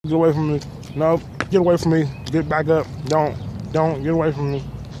Get away from me. No, get away from me. Get back up. Don't get away from me.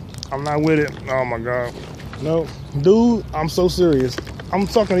 I'm not with it. Oh my God. No, dude, I'm so serious. I'm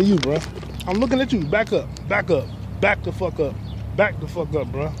talking to you, bro. I'm looking at you. Back up. Back up. Back the fuck up. Back the fuck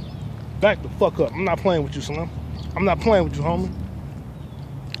up, bro. Back the fuck up. I'm not playing with you, Slim. I'm not playing with you, homie.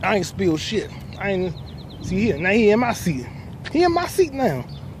 I ain't spilled shit. I ain't. See here. Now he in my seat. He in my seat now.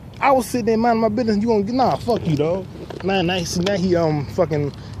 I was sitting there minding my business. You gonna get fuck you, dog.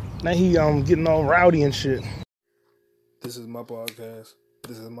 Now he getting all rowdy and shit. This is my podcast.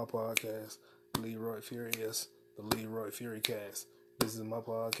 This is my podcast. Leroy Furious, the Leroy Furicast. This is my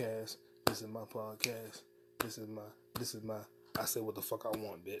podcast. This is my podcast. This is my. I say what the fuck I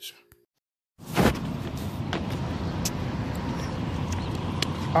want, bitch.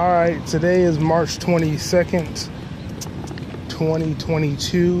 All right, today is March 22nd,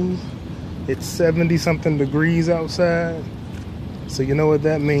 2022. It's 70-something degrees outside. So you know what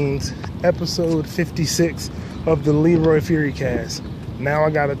that means. Episode 56 of the Leroy Furicast. Now I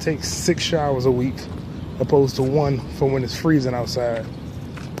gotta take 6 showers a week, opposed to 1 for when it's freezing outside.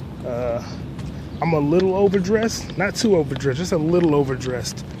 I'm a little overdressed. Not too overdressed, just a little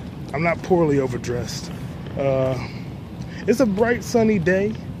overdressed. I'm not poorly overdressed. It's a bright, sunny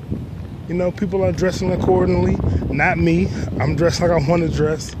day. You know, people are dressing accordingly. Not me. I'm dressed like I want to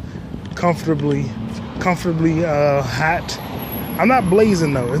dress. Comfortably hot. I'm not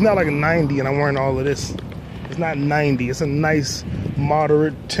blazing though. It's not like 90 and I'm wearing all of this. It's not 90. It's a nice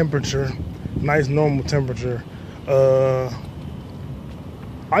moderate temperature. Nice normal temperature.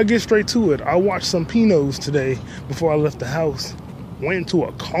 I get straight to it. I watched some Pinots today before I left the house. Went into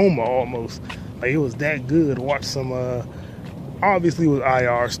a coma almost. Like it was that good. Watched some obviously with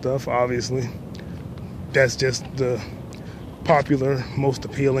IR stuff, obviously. That's just the popular, most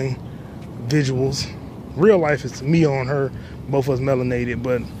appealing visuals. Real life is me on her, both of us melanated,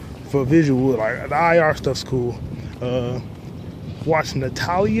 but for visual, like the IR stuff's cool. Watched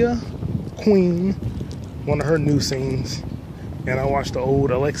Natalia Queen, one of her new scenes, and I watched the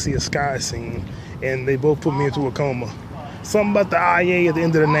old Alexia Sky scene, and they both put me into a coma. Something about the IA at the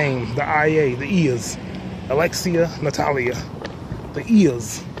end of the name, the IA, the ears. Alexia, Natalia. The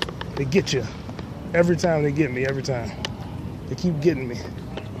ears, they get you. Every time they get me, every time. They keep getting me.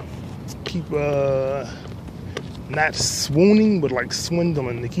 Keep, not swooning, but like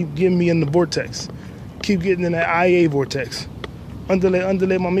swindling. They keep getting me in the vortex. Keep getting in that IA vortex.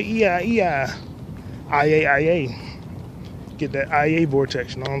 Underlay, mama, IA. Get that IA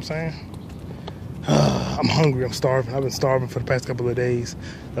vortex, you know what I'm saying? I'm hungry, I'm starving. I've been starving for the past couple of days.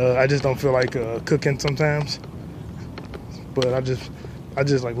 I just don't feel like cooking sometimes. But I just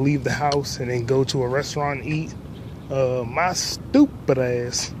like leave the house and then go to a restaurant and eat. My stupid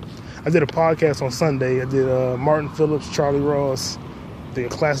ass. I did a podcast on Sunday. I did Martin Phillips, Charlie Ross, the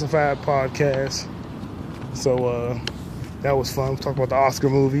Classified podcast. So that was fun. We talked about the Oscar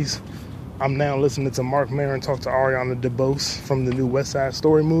movies. I'm now listening to Mark Maron talk to Ariana DeBose from the new West Side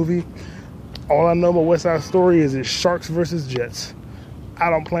Story movie. All I know about West Side Story is it's Sharks versus Jets. I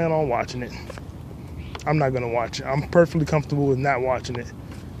don't plan on watching it. I'm not going to watch it. I'm perfectly comfortable with not watching it.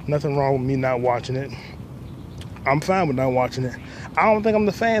 Nothing wrong with me not watching it. I'm fine with not watching it. I don't think I'm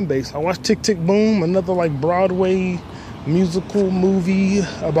the fan base. I watched Tick, Tick, Boom, another like Broadway musical movie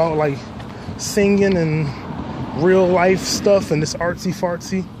about like singing and real life stuff and this artsy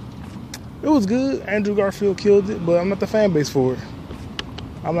fartsy. It was good. Andrew Garfield killed it, but I'm not the fan base for it.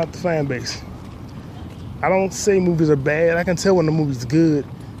 I'm not the fan base. I don't say movies are bad. I can tell when the movie's good.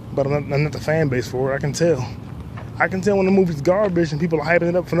 But I'm not the fan base for it. I can tell. I can tell when the movie's garbage and people are hyping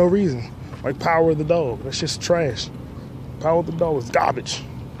it up for no reason. Like Power of the Dog. That shit's trash. Power of the Dog is garbage.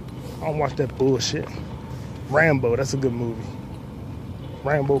 I don't watch that bullshit. Rambo, that's a good movie.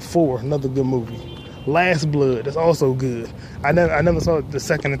 Rambo 4, another good movie. Last Blood, that's also good. I never saw the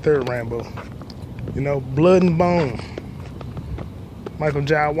second and third Rambo. You know, Blood and Bone. Michael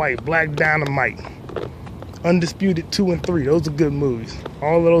Jai White, Black Dynamite. Undisputed 2 and 3. Those are good movies.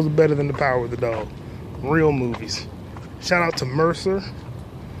 All of those are better than The Power of the Dog. Real movies. Shout out to Mercer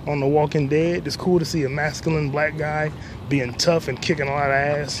on The Walking Dead. It's cool to see a masculine black guy being tough and kicking a lot of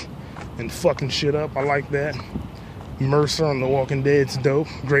ass and fucking shit up. I like that. Mercer on The Walking Dead's dope.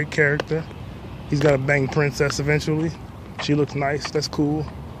 Great character. He's got to bang Princess eventually. She looks nice. That's cool.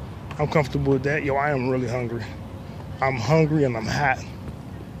 I'm comfortable with that. Yo, I am really hungry. I'm hungry and I'm hot.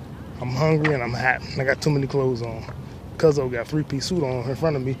 I'm hungry and I'm hot. I got too many clothes on. Cuzzo got 3-piece suit on in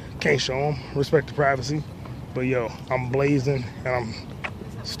front of me. Can't show him. Respect the privacy. But yo, I'm blazing and I'm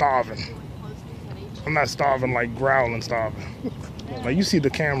starving. I'm not starving like growling starving. Like you see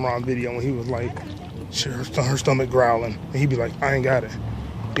the Cameron video when he was like, her stomach growling. And he'd be like, I ain't got it.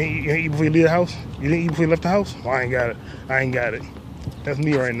 You didn't eat before you leave the house? You didn't eat before you left the house? Well, I ain't got it. I ain't got it. That's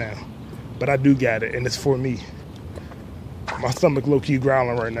me right now. But I do got it, and it's for me. My stomach low-key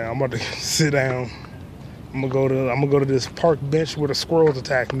growling right now. I'm about to sit down. I'm gonna go to this park bench where the squirrels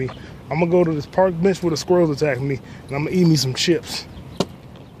attack me. I'm gonna go to this park bench where the squirrels attack me, and I'm gonna eat me some chips.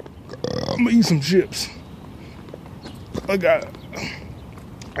 I'm gonna eat some chips. I got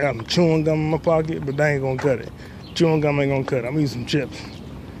some chewing gum in my pocket, but that ain't gonna cut it. Chewing gum ain't gonna cut it. I'm gonna eat some chips.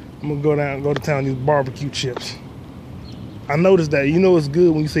 I'm gonna go to town and use barbecue chips. I noticed that, you know, it's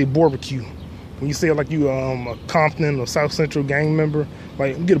good when you say barbecue. When you say it like you a Compton or South Central gang member,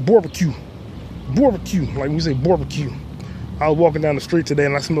 like, get a barbecue. Borbecue, like when you say barbecue. I was walking down the street today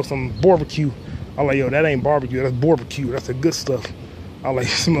and I smelled some barbecue. I was like, yo, that ain't barbecue, that's barbecue. That's the good stuff. I like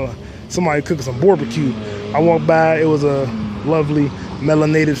smell somebody cooking some barbecue. I walked by, it was a lovely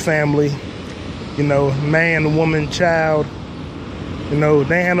melanated family. You know, man, woman, child. You know,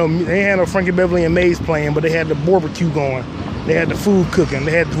 they ain't had no Frankie Beverly and Maze playing, but they had the barbecue going. They had the food cooking.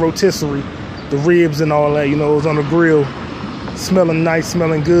 They had the rotisserie, the ribs and all that. You know, it was on the grill, smelling nice,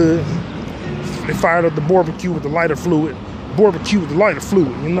 smelling good. They fired up the barbecue with the lighter fluid. Barbecue with the lighter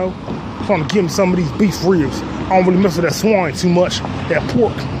fluid, you know? Trying to give me some of these beef ribs. I don't really mess with that swine too much. That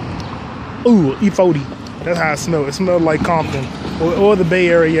pork. Ooh, E40. That's how it smelled. It smelled like Compton or the Bay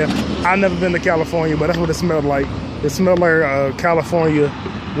Area. I've never been to California, but that's what it smelled like. It smelled like California,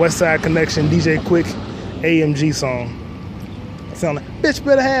 West Side Connection, DJ Quick, AMG song. It sounded like, bitch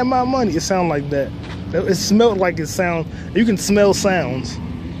better have my money. It sounded like that. It smelled like it sound. You can smell sounds.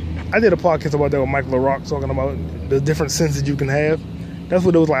 I did a podcast about that with Mike LaRock, talking about the different senses you can have. That's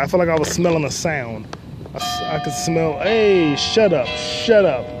what it was like. I felt like I was smelling a sound. I could smell, hey, shut up.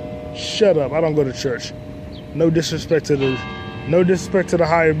 I don't go to church. No disrespect to the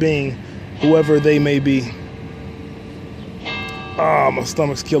higher being, whoever they may be. My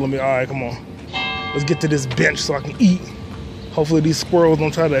stomach's killing me. All right, come on. Let's get to this bench so I can eat. Hopefully these squirrels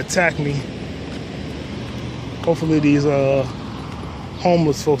don't try to attack me. Hopefully these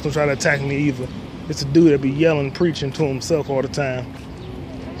homeless folks don't try to attack me either. It's a dude that be yelling, preaching to himself all the time.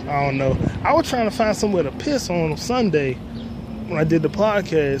 I don't know. I was trying to find somewhere to piss on Sunday when I did the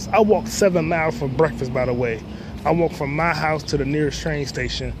podcast. I walked 7 miles for breakfast, by the way. I walked from my house to the nearest train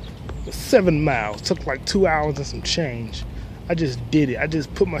station. 7 miles. Took like 2 hours and some change. I just did it. I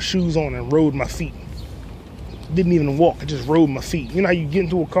just put my shoes on and rode my feet. Didn't even walk. I just rode my feet. You know how you get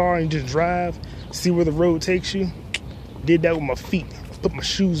into a car and just drive, see where the road takes you? Did that with my feet. Put my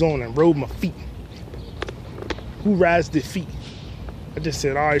shoes on and rode my feet. Who rides their feet? I just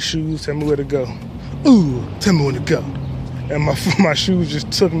said, all right, shoes, tell me where to go. Ooh, tell me where to go. And my shoes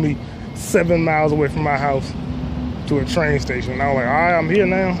just took me 7 miles away from my house to a train station. I was like, all right, I'm here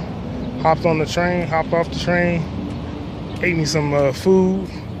now. Hopped on the train, hopped off the train, ate me some food,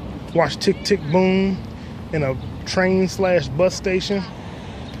 watched Tick Tick Boom in a train/bus station.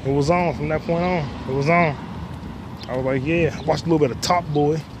 It was on from that point on. It was on. I was like, yeah. I watched a little bit of Top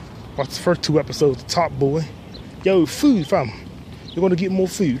Boy. Watched the first 2 episodes of Top Boy. Yo, food, fam. You're going to get more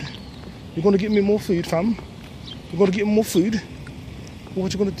food. You're going to get me more food, fam. You're going to get more food.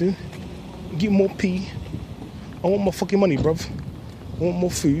 What you going to do? Get more pee. I want more fucking money, bruv. I want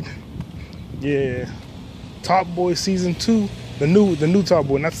more food. Yeah. Top Boy Season 2. The new Top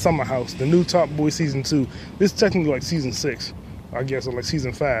Boy, not Summer House. The new Top Boy Season 2. This is technically like Season 6. I guess, or like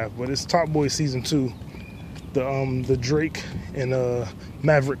Season 5. But it's Top Boy Season 2. The Drake and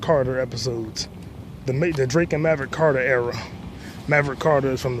Maverick Carter episodes. The Drake and Maverick Carter era. Maverick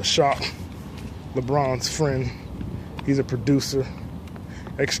Carter is from The Shop, LeBron's friend. He's a producer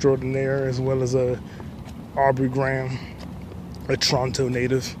extraordinaire, as well as Aubrey Graham, a Toronto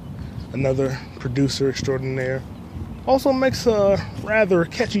native, another producer extraordinaire. Also makes rather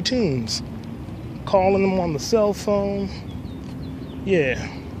catchy tunes. Calling them on the cell phone. Yeah.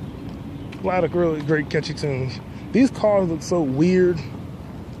 A lot of really great catchy tunes. These cars look so weird.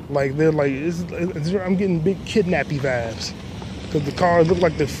 Like they're like, I'm getting big kidnappy vibes. Because the cars look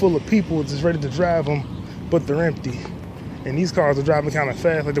like they're full of people just ready to drive them, but they're empty. And these cars are driving kind of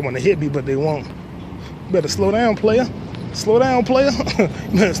fast, like they want to hit me, but they won't. Better slow down, player. Slow down, player.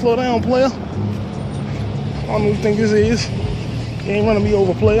 Better slow down, player. I don't know what you think this is. You ain't running me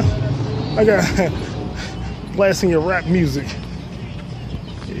over, player. I got blasting your rap music.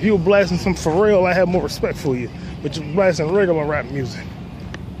 If you were blasting some Pharrell, I have more respect for you. But you're blasting regular rap music.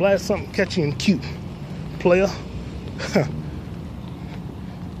 Blast something catchy and cute, player.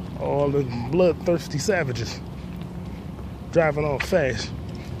 All the bloodthirsty savages driving on fast.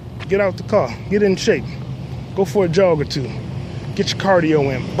 Get out the car. Get in shape. Go for a jog or two. Get your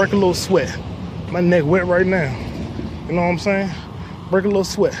cardio in. Break a little sweat. My neck wet right now. You know what I'm saying? break a little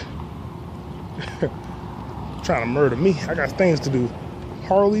sweat. Trying to murder me. I got things to do.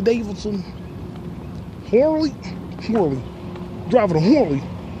 Harley Davidson. Harley. Driving a Harley.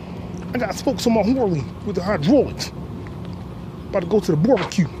 I got spokes on my Harley with the hydraulics. About to go to the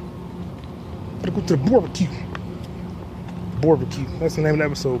Borbecue. Borbecue. That's the name of the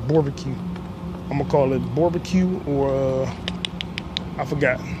episode. Borbecue. I'm gonna call it Borbecue or I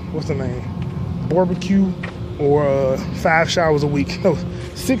forgot. What's the name? Borbecue or 5 showers a week. No,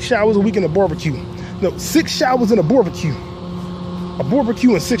 6 showers a week in a barbecue. No, 6 showers in a barbecue. A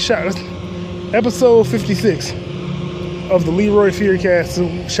barbecue and 6 showers. Episode 56 of the Leroy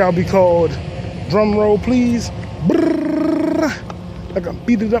Furicast shall be called, drum roll please, brrr, like a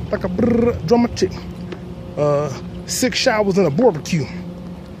beat it up like a brrr, dramatic. 6 showers in a barbecue.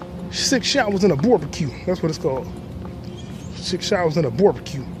 6 showers in a barbecue. That's what it's called. 6 showers in a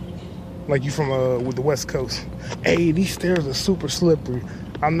barbecue. Like you from with the West Coast. Hey, these stairs are super slippery.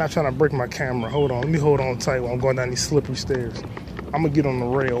 I'm not trying to break my camera. Hold on. Let me hold on tight while I'm going down these slippery stairs. I'm going to get on the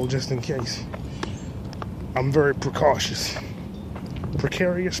rail just in case. I'm very precautious.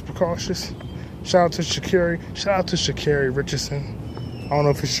 Precautious. Shout out to Sha'Carri. Shout out to Sha'Carri Richardson. I don't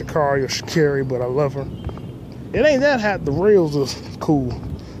know if it's Sha'Carri or Sha'Carri, but I love her. It ain't that hot. The rails are cool.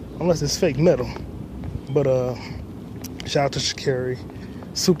 Unless it's fake metal. But shout out to Sha'Carri.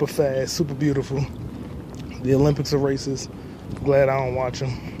 Super fast, super beautiful. The Olympics are racist. Glad I don't watch them.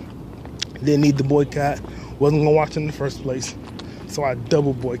 Didn't need the boycott. Wasn't gonna watch them in the first place. So I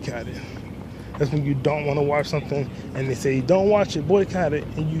double boycotted. That's when you don't want to watch something and they say don't watch it, boycott it,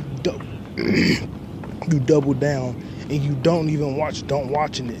 and you you double down and you don't even watch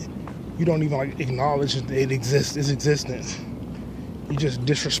watching it. You don't even like acknowledge it exists, its existence. You just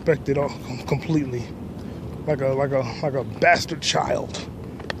disrespect it all completely. Like a bastard child.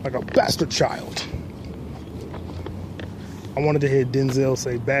 Like a bastard child. I wanted to hear Denzel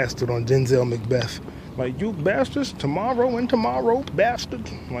say bastard on Denzel Macbeth. Like, you bastards, tomorrow, bastard.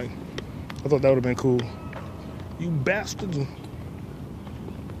 Like, I thought that would have been cool. You bastards.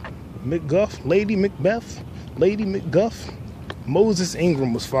 McGuff, Lady Macbeth, Lady McGuff. Moses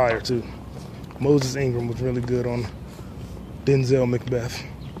Ingram was fire, too. Moses Ingram was really good on Denzel Macbeth.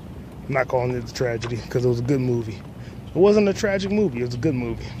 I'm not calling it a tragedy, because it was a good movie. It wasn't a tragic movie, it was a good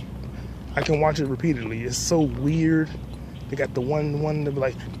movie. I can watch it repeatedly. It's so weird. They got the one that be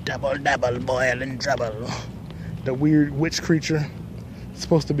like, double, boiling trouble. The weird witch creature. It's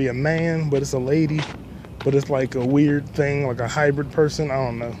supposed to be a man, but it's a lady. But it's like a weird thing, like a hybrid person. I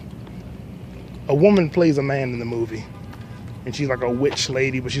don't know. A woman plays a man in the movie. And she's like a witch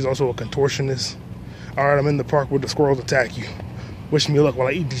lady, but she's also a contortionist. Alright, I'm in the park where the squirrels attack you. Wish me luck while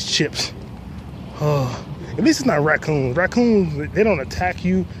I eat these chips. At least it's not raccoons. Raccoons, they don't attack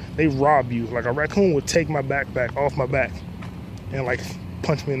you. They rob you. Like a raccoon would take my backpack off my back and like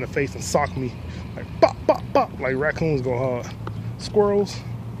punch me in the face and sock me. Like bop, bop, bop. Like raccoons go hard. Squirrels,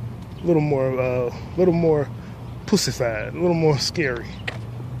 a little more pussified, a little more scary.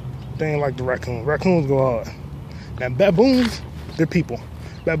 They ain't like the raccoons. Raccoons go hard. Now baboons, they're people.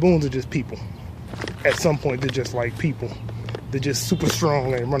 Baboons are just people. At some point, they're just like people. They're just super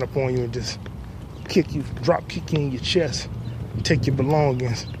strong and run up on you and just kick you, drop kick you in your chest, take your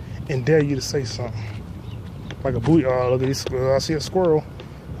belongings, and dare you to say something. Like a booty. Oh, look at this. I see a squirrel.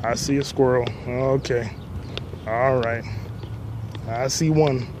 I see a squirrel. Okay. All right. I see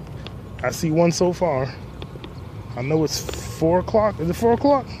one. I see one so far. I know it's 4 o'clock. Is it 4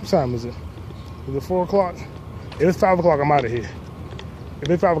 o'clock? What time is it? Is it 4 o'clock? If it's 5 o'clock, I'm out of here. If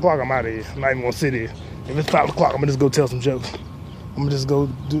it's 5 o'clock, I'm out of here. I'm not even gonna sit here. If it's 5 o'clock, I'm gonna just go tell some jokes. I'm gonna just go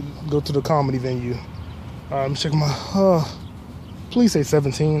to the comedy venue. I'm checking my. Please say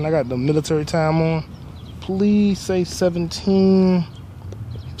 17. I got the military time on. Please say 17.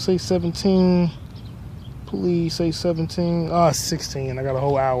 Say 17. Please say 17. It's 16. I got a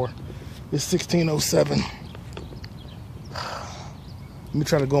whole hour. It's 16:07. Let me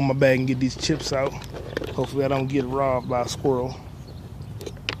try to go in my bag and get these chips out. Hopefully I don't get robbed by a squirrel.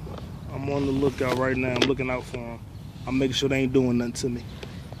 I'm on the lookout right now. I'm looking out for them. I'm making sure they ain't doing nothing to me.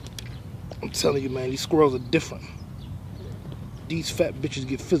 I'm telling you, man, these squirrels are different. These fat bitches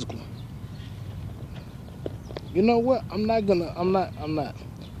get physical. You know what? I'm not gonna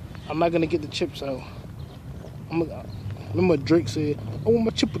get the chips out. Remember what Drake said, I want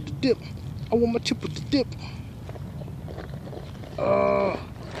my chip with the dip. I want my chip with the dip.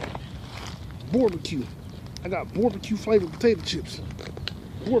 Borbecue. I got Borbecue flavored potato chips.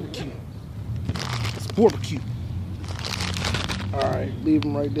 Borbecue. It's Borbecue. Alright, leave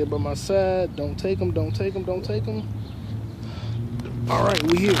them right there by my side. Don't take them, don't take them, don't take them. Alright,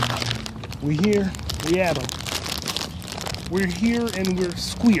 we here. We here. We at them. We're here and we're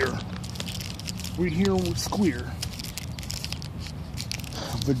square. We're here with square.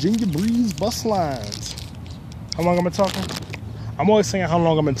 Virginia Breeze bus lines. How long I've been talking? I'm always saying how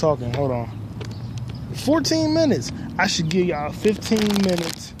long I've been talking. Hold on. 14 minutes. I should give y'all 15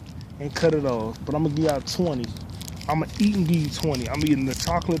 minutes and cut it off. But I'm going to give y'all 20. I'm going to eat and give you 20. I'm eating the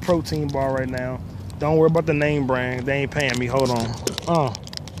chocolate protein bar right now. Don't worry about the name brand. They ain't paying me. Hold on.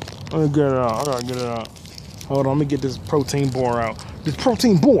 Let me get it out. I got to get it out. Hold on. Let me get this protein bar out. This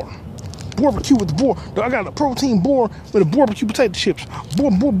protein bar. Borbecue with the boar. I got a protein boar with a barbecue potato chips.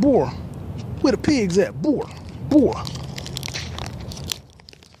 Boar. Where the pigs at? Boar.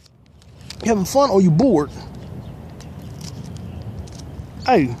 You having fun or you bored?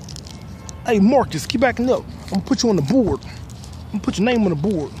 Hey, Marcus, keep backing up. I'm gonna put you on the board. I'm gonna put your name on the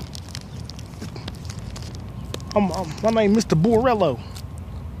board. My name Mr. Borello.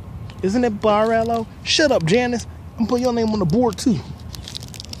 Isn't it Borello? Shut up, Janice. I'm gonna put your name on the board too.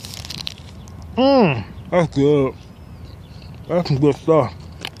 That's good. That's some good stuff.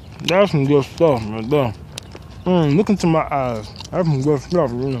 That's some good stuff right there. Look into my eyes. That's some good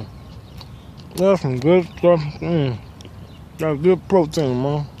stuff, you know. That's some good stuff. That's good protein,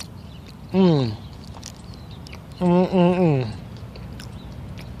 man.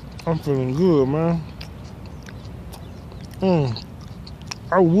 I'm feeling good, man.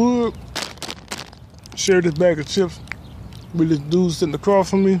 I would share this bag of chips with this dude sitting across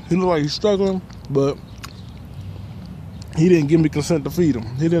from me. He looked like he's struggling, but he didn't give me consent to feed him.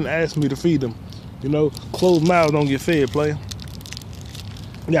 He didn't ask me to feed him. You know, closed mouths don't get fed, player.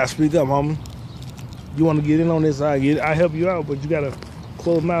 You gotta speak up, homie. You wanna get in on this, I get it. I help you out, but you gotta,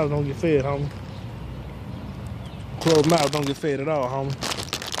 closed mouths don't get fed, homie. Closed mouths don't get fed at all, homie.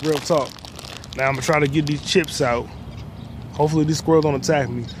 Real talk. Now I'm gonna try to get these chips out. Hopefully these squirrels don't attack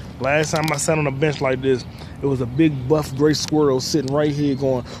me. Last time I sat on a bench like this, it was a big buff gray squirrel sitting right here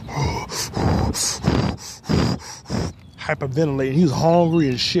going hyperventilating. He was hungry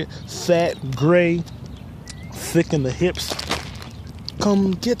and shit, fat, gray, thick in the hips.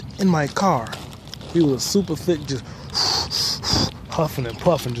 Come get in my car. He was super thick, just huffing and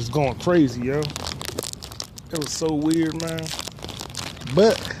puffing, just going crazy, yo. It was so weird, man.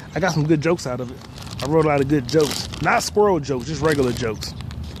 But I got some good jokes out of it. I wrote a lot of good jokes. Not squirrel jokes, just regular jokes.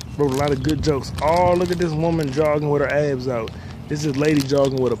 Wrote a lot of good jokes. Oh, look at this woman jogging with her abs out. This is lady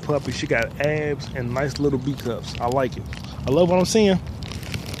jogging with a puppy. She got abs and nice little B cups. I like it. I love what I'm seeing.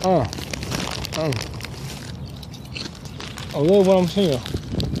 I love what I'm seeing.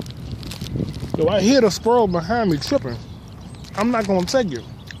 Yo, I hear the squirrel behind me tripping. I'm not gonna take it.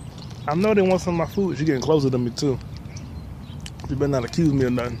 I know they want some of my food. She's getting closer to me too. You better not accuse me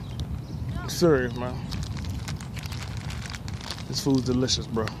of nothing. I'm serious, man. This food's delicious,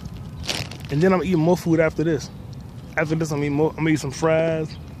 bro. And then I'm eating more food after this. After this, I'm gonna eat some fries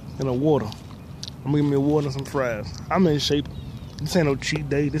and a water. I'm gonna eat me a water and some fries. I'm in shape. This ain't no cheat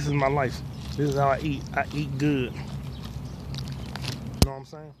day. This is my life. This is how I eat. I eat good. You know what I'm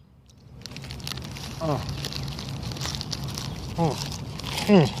saying?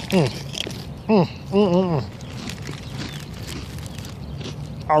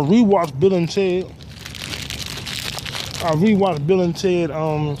 I rewatched Bill and Ted.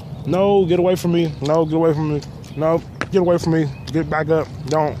 No, get away from me. No, get away from me. No, get away from me. Get back up.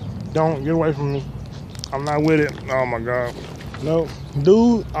 Don't get away from me. I'm not with it. Oh my God. No,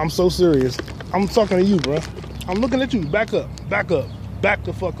 dude, I'm so serious. I'm talking to you, bro. I'm looking at you. Back up. Back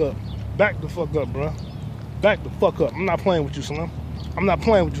the fuck up. Back the fuck up, bro. Back the fuck up. I'm not playing with you, Slim. I'm not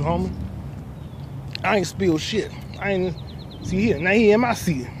playing with you, homie. I ain't spilled shit. I ain't. See here. Now he in my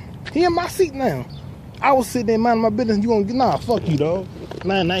seat. He in my seat now. I was sitting there minding my business. You gonna get, nah, fuck you, dog.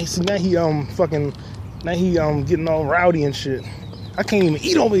 Now he getting all rowdy and shit. I can't even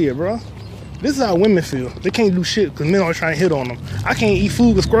eat over here, bro. This is how women feel. They can't do shit because men are trying to hit on them. I can't eat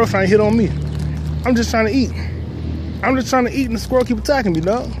food because squirrels trying to hit on me. I'm just trying to eat. I'm just trying to eat and the squirrel keep attacking me,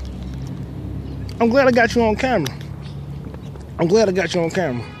 dog. I'm glad I got you on camera.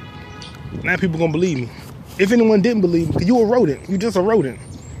 Now people gonna believe me. If anyone didn't believe me, because you a rodent. You just a rodent.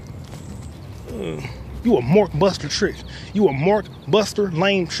 You a mark buster trick. You a mark buster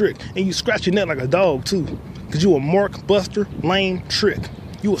lame trick. And you scratch your neck like a dog too. Because you a mark buster lame trick.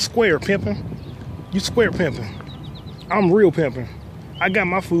 You a square pimping. You square pimping. I'm real pimping. I got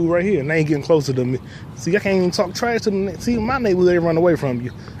my food right here and they ain't getting closer to me. See, I can't even talk trash to them. See, my neighbors, they run away from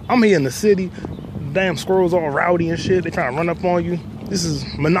you. I'm here in the city. Damn squirrels all rowdy and shit. They trying to run up on you. This is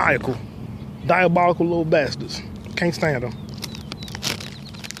maniacal. Diabolical little bastards. Can't stand them.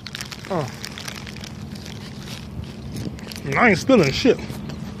 I ain't spilling shit.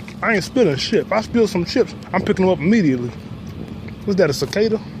 If I spill some chips, I'm picking them up immediately. What's that, a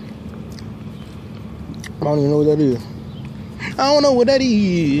cicada? I don't even know what that is. I don't know what that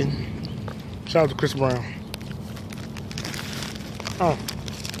is. Shout out to Chris Brown. Oh.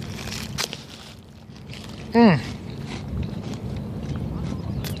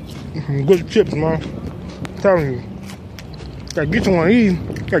 Good chips, man. I'm telling you. Gotta get you one of these.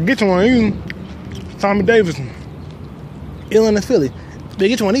 Gotta get you one of these. Tommy Davidson. Illinois and Philly. Better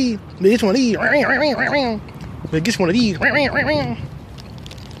get you one of these. Better get you one of these. Better get you one of these.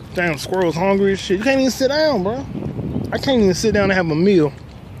 Damn, Squirrels hungry as shit. You can't even sit down, bro. I can't even sit down and have a meal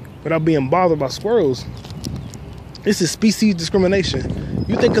without being bothered by squirrels. This is species discrimination.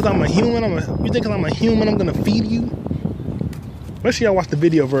 You think because I'm a human, I'm gonna feed you? Make sure y'all watch the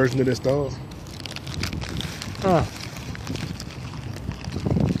video version of this, dog.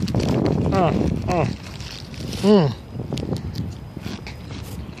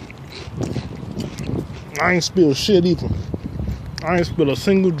 I ain't spilled shit either. I ain't spilled a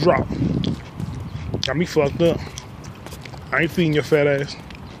single drop. Got me fucked up. I ain't feeding your fat ass.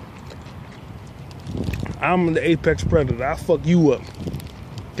 I'm the apex predator. I'll fuck you up.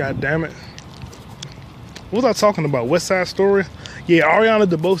 God damn it. What was I talking about? West Side Story? Yeah, Ariana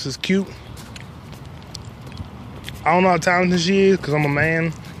DeBose is cute. I don't know how talented she is because I'm a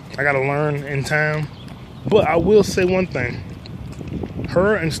man. I gotta learn in time. But I will say one thing.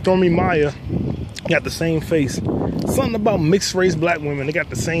 Her and Stormy Maya got the same face. Something about mixed race black women. They got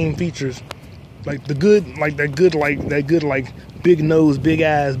the same features. Like that good, big nose, big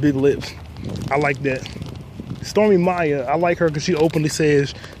eyes, big lips. I like that. Stormy Maya, I like her because she openly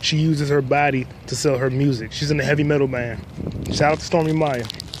says she uses her body to sell her music. She's in a heavy metal band. Shout out to Stormy Maya.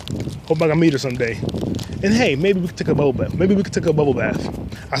 Hope I can meet her someday. And hey, maybe we could take a bubble bath. Maybe we could take a bubble bath.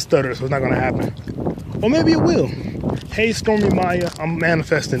 I stutter, so it's not gonna happen. Or maybe it will. Hey, Stormy Maya, I'm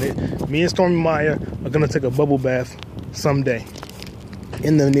manifesting it. Me and Stormy Maya are gonna take a bubble bath someday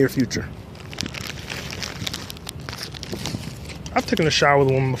in the near future. I've taken a shower with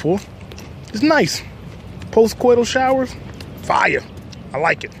a woman before. It's nice. Post-coital showers, fire. I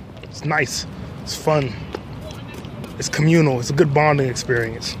like it. It's nice. It's fun. It's communal. It's a good bonding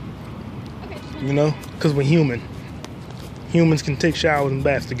experience. You know? Because we're human. Humans can take showers and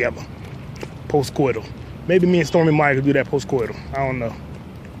baths together. Post-coital. Maybe me and Stormy Maya could do that post-coital. I don't know.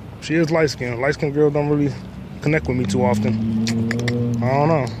 She is light-skinned. Light-skinned girls don't really connect with me too often. I don't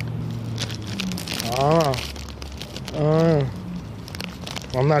know.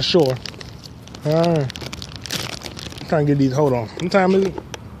 I'm not sure. I'm trying to get these. Hold on. What time is it?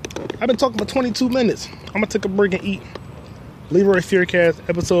 I've been talking for 22 minutes. I'm going to take a break and eat. Leroy Furicast,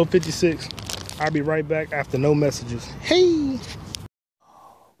 episode 56. I'll be right back after no messages. Hey!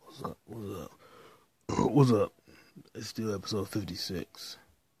 What's up? It's still episode 56.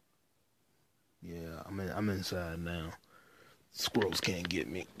 Yeah, I'm inside now. Squirrels can't get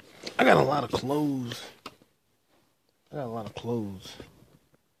me. I got a lot of clothes. That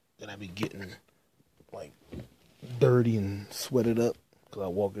I be getting like dirty and sweated up because I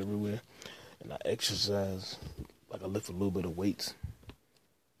walk everywhere and I exercise. Like I lift a little bit of weights.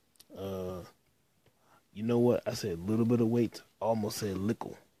 You know what? I said a little bit of weights. I almost said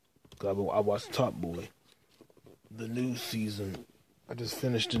lickle. Because I watched Top Boy. The new season. I just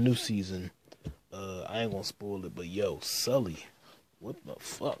finished the new season. I ain't gonna spoil it, but yo, Sully. What the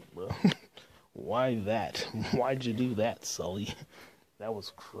fuck, bro? Why that? Why'd you do that, Sully? That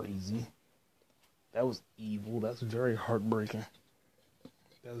was crazy. That was evil. That's very heartbreaking.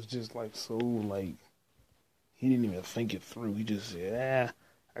 That was just like so like he didn't even think it through. He just said,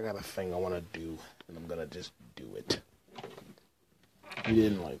 I got a thing I want to do, and I'm gonna just do it. He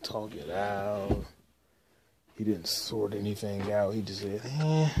didn't like talk it out. He didn't sort anything out. He just said,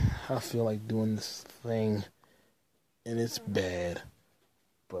 I feel like doing this thing, and it's bad,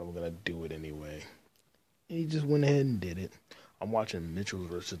 but I'm gonna do it anyway. And he just went ahead and did it. I'm watching Mitchell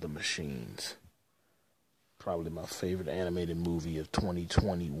vs. the Machines. Probably my favorite animated movie of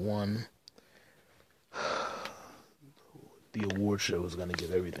 2021. The award show is going to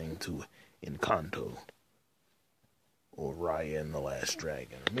give everything to Encanto. Or Raya and the Last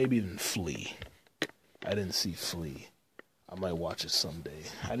Dragon. Or maybe even Flea. I didn't see Flea. I might watch it someday.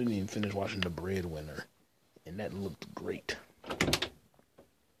 I didn't even finish watching The Breadwinner. And that looked great.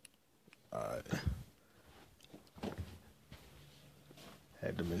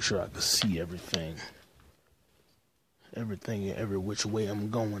 Had to make sure I could see everything. Everything, every which way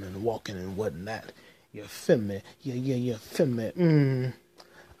I'm going and walking and whatnot. You feel me? Yeah, feel me?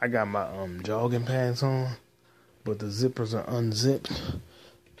 I got my jogging pants on, but the zippers are unzipped.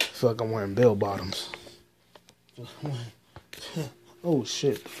 I feel like I'm wearing bell bottoms. Oh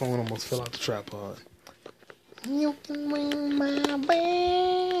shit, the phone almost fell out the tripod. You can ring my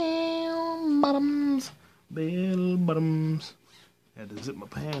bell bottoms. Bell bottoms. Had to zip my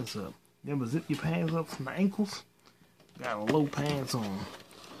pants up. You ever zip your pants up from the ankles? Got low pants on.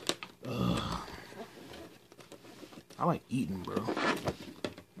 I like eating, bro.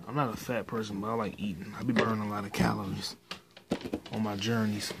 I'm not a fat person, but I like eating. I be burning a lot of calories on my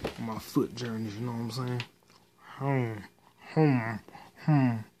journeys, on my foot journeys, you know what I'm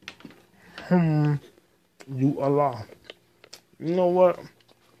saying? You Allah. You know what?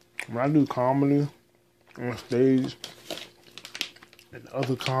 When I do comedy on stage and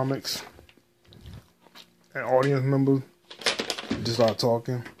other comics and audience members just start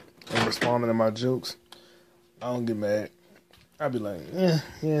talking and responding to my jokes, I don't get mad. I be like, yeah.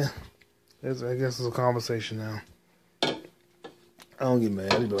 I guess it's a conversation now. I don't get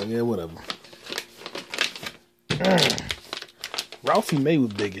mad. I be like, yeah, whatever. Ralphie May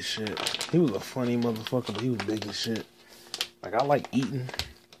was big as shit. He was a funny motherfucker, but he was big as shit. Like, I like eating,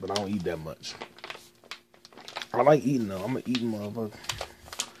 but I don't eat that much. I like eating, though. I'm an eating motherfucker.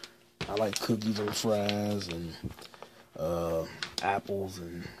 I like cookies and fries and apples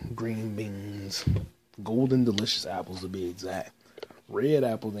and green beans. Golden delicious apples, to be exact. Red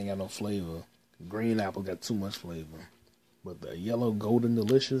apples ain't got no flavor. Green apple got too much flavor. But the yellow golden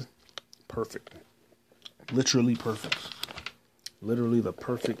delicious, perfect. Literally perfect. Literally the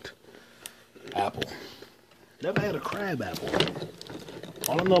perfect apple. Never had a crab apple.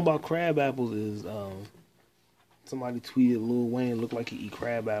 All I know about crab apples is somebody tweeted Lil Wayne looked like he eat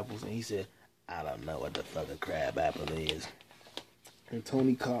crab apples, and he said, I don't know what the fucking crab apple is. And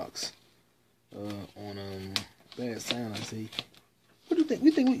Tony Cox on Bad Sound, I see. What do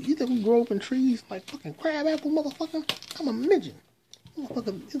you think? You think we grow up in trees like fucking crab apple, motherfucker? I'm a midget.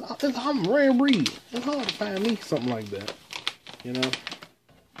 Motherfucker, I'm a rare breed. It's hard to find me something like that. You know?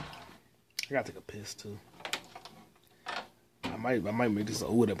 I gotta take a piss too. I might make this an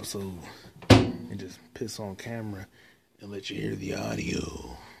old episode and just piss on camera and let you hear the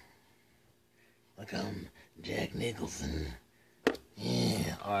audio. Like I'm Jack Nicholson.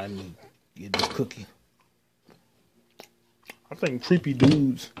 Yeah. Alright, let me get this cookie. I think creepy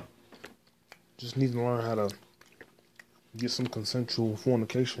dudes just need to learn how to get some consensual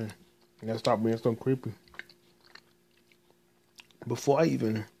fornication and stop being so creepy. Before I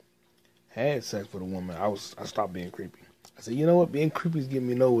even had sex with a woman, I stopped being creepy. I said, you know what? Being creepy is getting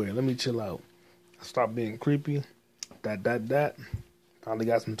me nowhere. Let me chill out. I stopped being creepy. Finally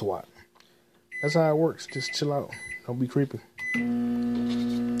got some twat. That's how it works. Just chill out. Don't be creepy.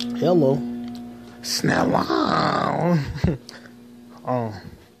 Hello. Snap on.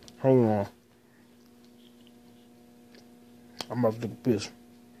 Hold on. I'm about to take a piss.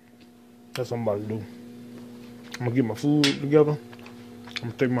 That's what I'm about to do. I'm gonna get my food together. I'm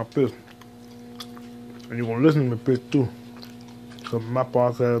gonna take my piss. And you're gonna listen to me piss too. So my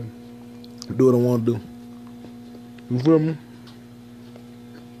podcast, do what I wanna do. You feel me?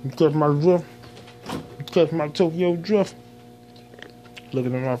 You catch my drift? You catch my Tokyo drift?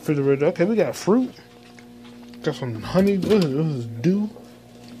 Looking at my refrigerator. Okay, we got fruit. Got some honey. This is dew.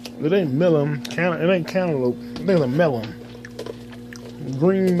 It ain't melon. It ain't cantaloupe. There's a melon.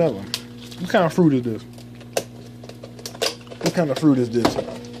 Green melon. What kind of fruit is this? What kind of fruit is this?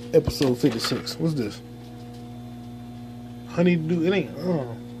 Episode 56. What's this? Honeydew. It ain't.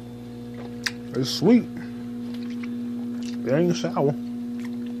 It's sweet. It ain't sour.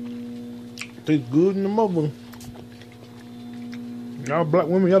 It tastes good in the motherfucker. Y'all black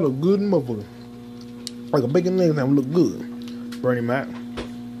women, y'all look good in the motherfucker. Like a bacon and eggs time look good. Bernie Mac.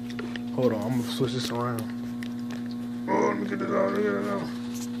 Hold on, I'm gonna switch this around. Oh, let me get this out.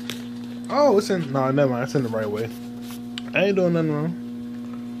 Oh, it's in. No, never mind. It's in the right way. I ain't doing nothing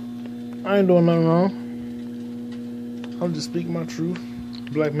wrong. I'm just speaking my truth.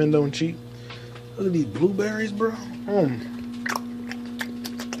 Black men don't cheat. Look at these blueberries, bro.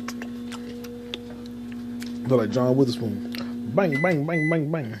 Feel like John Witherspoon. Bang, bang, bang,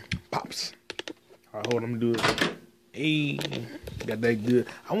 bang, bang. Pops. Alright, hold on, I'm gonna do it. Hey, got that good.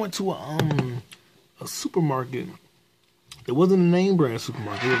 I went to a supermarket. It wasn't a name brand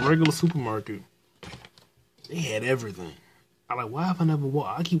supermarket. It was a regular supermarket. They had everything. I like, why have I never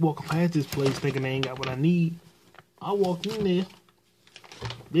walked? I keep walking past this place thinking they ain't got what I need. I walked in there.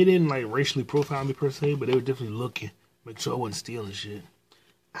 They didn't like racially profile me per se, but they were definitely looking. Make sure I wasn't stealing shit.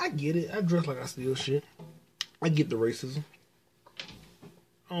 I get it. I dress like I steal shit. I get the racism.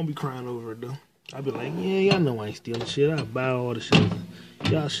 I don't be crying over it though. I be like, yeah, y'all know I ain't stealing shit. I buy all the shit.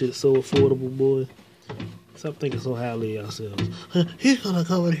 Y'all shit so affordable, boy. Stop thinking so highly of yourselves. He's gonna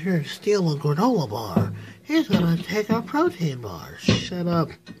go in here and steal a granola bar. He's gonna take a protein bar. Shut up.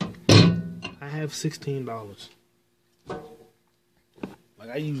 I have $16. Like,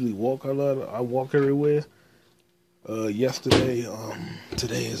 I usually walk a lot. I walk everywhere. Yesterday,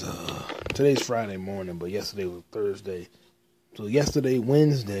 today's Friday morning, but yesterday was Thursday. So yesterday,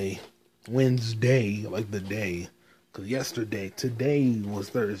 Wednesday, like the day, because today was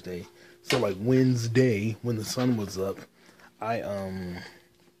Thursday. So like Wednesday, when the sun was up, I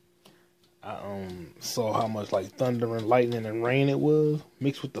saw how much like thunder and lightning and rain it was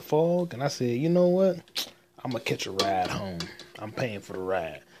mixed with the fog, and I said, you know what? I'm gonna catch a ride home. I'm paying for the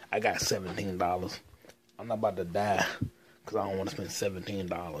ride. I got $17. I'm not about to die because I don't want to spend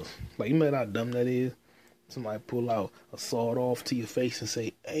 $17. Like, you know how dumb that is? Somebody pull out a sawed off to your face and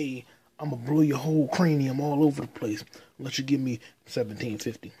say, hey, I'm gonna blow your whole cranium all over the place. Let you give me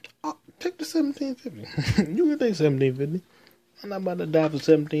 $17.50. I'll take the $17.50. You can take $17.50. I'm not about to die for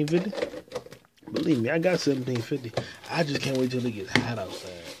 $17.50. Believe me, I got $17.50. I just can't wait till it gets hot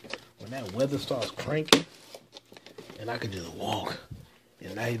outside. When that weather starts cranking, and I can just walk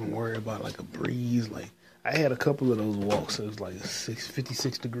and not even worry about like a breeze. Like, I had a couple of those walks. It was like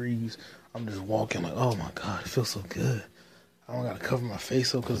 56 degrees. I'm just walking like, oh my God, it feels so good. I don't got to cover my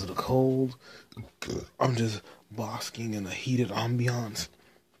face up because of the cold. I'm just basking in a heated ambiance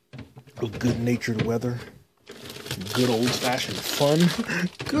with good-natured weather. Good old-fashioned fun.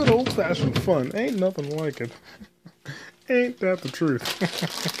 Good old-fashioned fun. Ain't nothing like it. Ain't that the truth?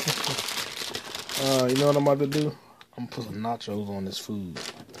 You know what I'm about to do? I'm going to put some nachos on this food.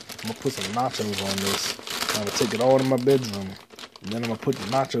 I'm going to put some nachos on this. I'm going to take it all to my bedroom. And then I'm going to put the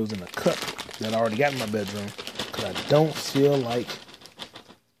nachos in a cup that I already got in my bedroom. Because I don't feel like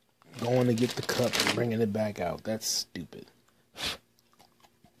going to get the cup and bringing it back out. That's stupid.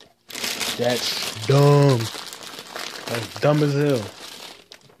 That's dumb. That's dumb as hell.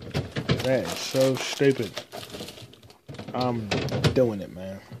 That is so stupid. I'm doing it,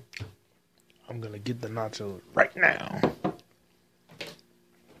 man. I'm going to get the nachos right now.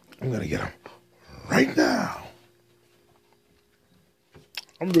 I'm going to get them right now.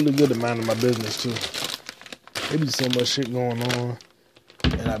 I'm really good at minding my business, too. There be so much shit going on.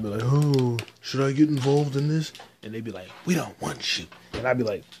 And I'd be like, oh, should I get involved in this? And they'd be like, we don't want you. And I'd be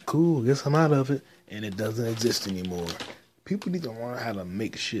like, cool, guess I'm out of it. And it doesn't exist anymore. People need to learn how to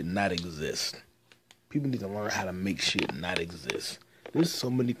make shit not exist. People need to learn how to make shit not exist. There's so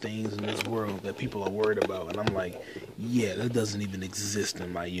many things in this world that people are worried about. And I'm like, yeah, that doesn't even exist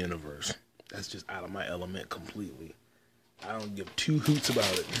in my universe. That's just out of my element completely. I don't give two hoots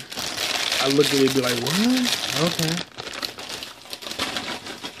about it. I look at it and be like, what? Okay.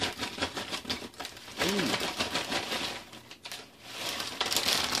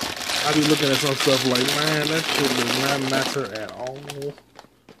 I be looking at some stuff like, man, that shit does not matter at all.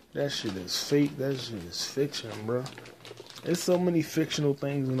 That shit is fake. That shit is fiction, bro. There's so many fictional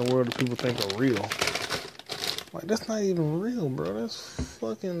things in the world that people think are real. Like, that's not even real, bro. That's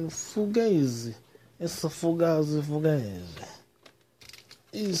fucking fugazi. It's a fugazi.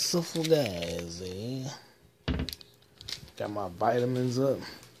 It's a fugazi. Got my vitamins up.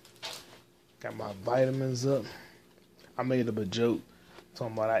 I made up a joke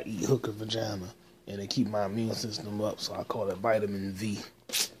talking about I eat hooker vagina and it keep my immune system up, so I call it vitamin V.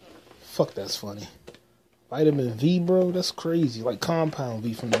 Fuck, that's funny. Vitamin V, bro, that's crazy. Like compound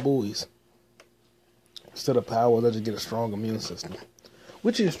V from the boys. Instead of power, I just get a strong immune system.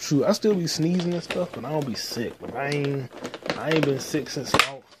 Which is true. I still be sneezing and stuff, but I don't be sick. Like, I ain't been sick since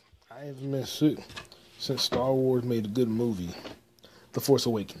Star Wars made a good movie. The Force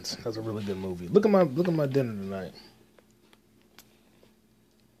Awakens. That's a really good movie. Look at my dinner tonight.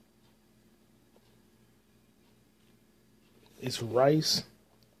 It's rice,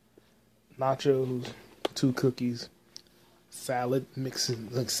 nachos, 2 cookies, salad,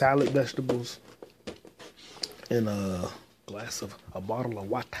 salad vegetables, and a bottle of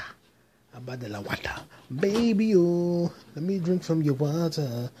water. Baby, oh, let me drink from your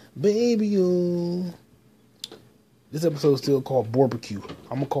water. Baby, oh. This episode is still called Borbecue.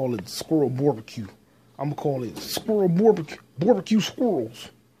 I'm going to call it Squirrel Borbecue. I'm going to call it Squirrel Borbecue. Borbecue Squirrels.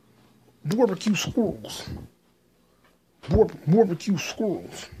 Borbecue Squirrels. Borbecue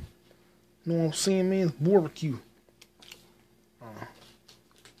Squirrels. You know what I'm saying, man? Borbecue.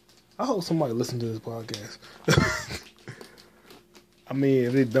 I hope somebody listens to this podcast. I mean,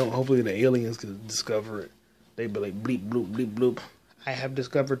 if they don't, hopefully the aliens could discover it. They'd be like, bleep, bloop, bleep, bloop. I have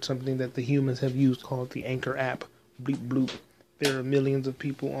discovered something that the humans have used called the Anchor app. Bleep, bloop. There are millions of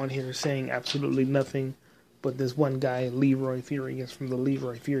people on here saying absolutely nothing, but this one guy, Leroy from the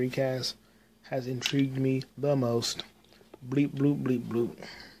Leroy Furicast, has intrigued me the most. Bleep, bloop, bleep, bloop.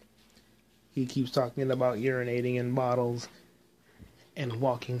 He keeps talking about urinating in bottles and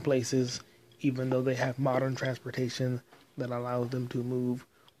walking places even though they have modern transportation that allows them to move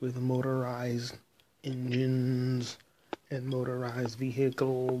with motorized engines and motorized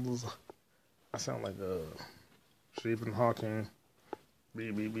vehicles. I sound like Stephen Hawking.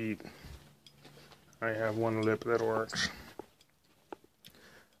 Beep, beep, beep. I have one lip that works.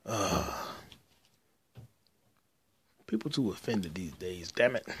 People too offended these days,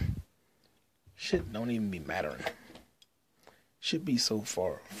 damn it. Shit don't even be mattering. Shit be so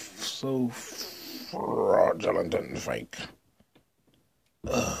fraudulent and fake.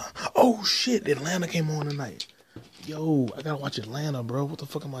 Oh shit, Atlanta came on tonight. Yo, I gotta watch Atlanta, bro. What the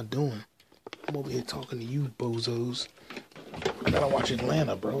fuck am I doing? I'm over here talking to you, bozos. I gotta watch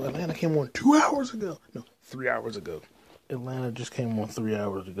Atlanta, bro. Atlanta came on 2 hours ago. No, 3 hours ago. Atlanta just came on 3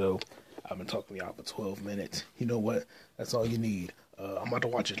 hours ago. I've been talking to y'all for 12 minutes. You know what? That's all you need. I'm about to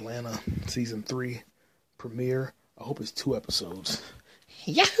watch Atlanta season 3 premiere. I hope it's 2 episodes.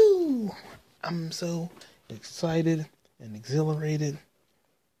 Yahoo! I'm so excited and exhilarated.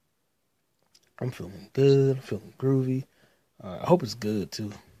 I'm feeling good. I'm feeling groovy. I hope it's good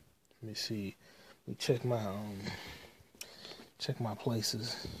too. Let me see. Let me check my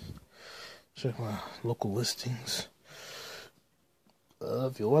places. Check my local listings.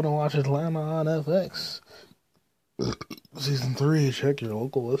 If you want to watch Atlanta on FX season 3, check your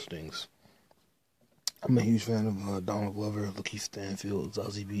local listings. I'm a huge fan of Donald Glover, Lakeith Stanfield,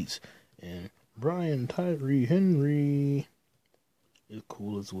 Zazie Beetz, and Brian Tyree Henry is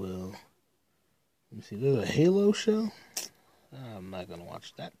cool as well. Let me see, there's a Halo show. I'm not gonna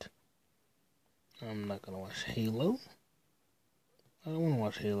watch that. I'm not gonna watch Halo. I don't want to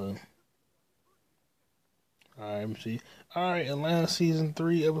watch Halo. Alright, let me see. Alright, Atlanta season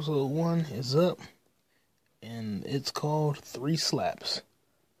 3, episode 1 is up. And it's called 3 Slaps.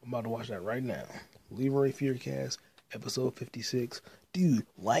 I'm about to watch that right now. Leroy Furicast, episode 56. Dude,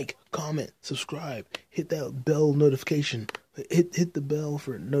 like, comment, subscribe, hit that bell notification. Hit the bell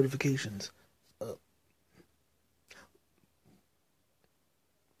for notifications.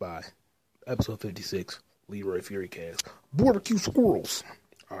 Bye. Episode 56, Leroy Furicast. Borbecue Squirrels.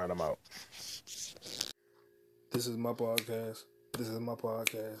 Alright, I'm out. This is my podcast.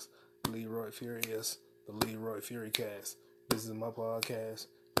 Leroy Furious, the Leroy Furicast. This is my podcast.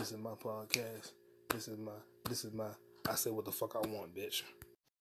 I say what the fuck I want, bitch.